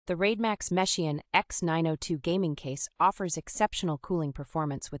The Raidmax Meshian X902 gaming case offers exceptional cooling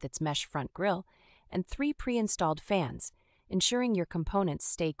performance with its mesh front grille and 3 pre-installed fans, ensuring your components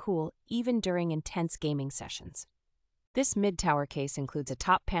stay cool even during intense gaming sessions. This mid-tower case includes a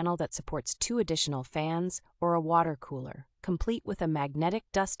top panel that supports 2 additional fans or a water cooler, complete with a magnetic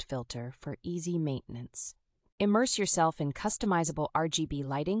dust filter for easy maintenance. Immerse yourself in customizable RGB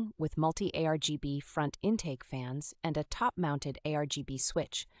lighting with multi-ARGB front intake fans and a top-mounted ARGB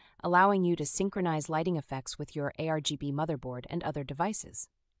switch, allowing you to synchronize lighting effects with your ARGB motherboard and other devices.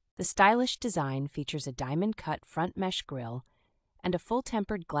 The stylish design features a diamond-cut front mesh grille and a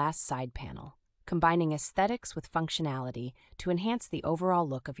full-tempered glass side panel, combining aesthetics with functionality to enhance the overall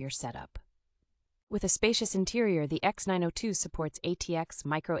look of your setup. With a spacious interior, the X902 supports ATX,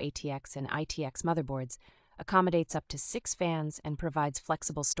 micro ATX, and ITX motherboards, accommodates up to 6 fans, and provides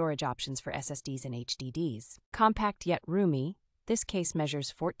flexible storage options for SSDs and HDDs. Compact yet roomy, this case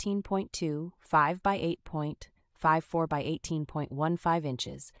measures 14.2, 5 by 8.54 by 18.15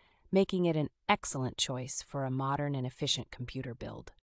 inches, making it an excellent choice for a modern and efficient computer build.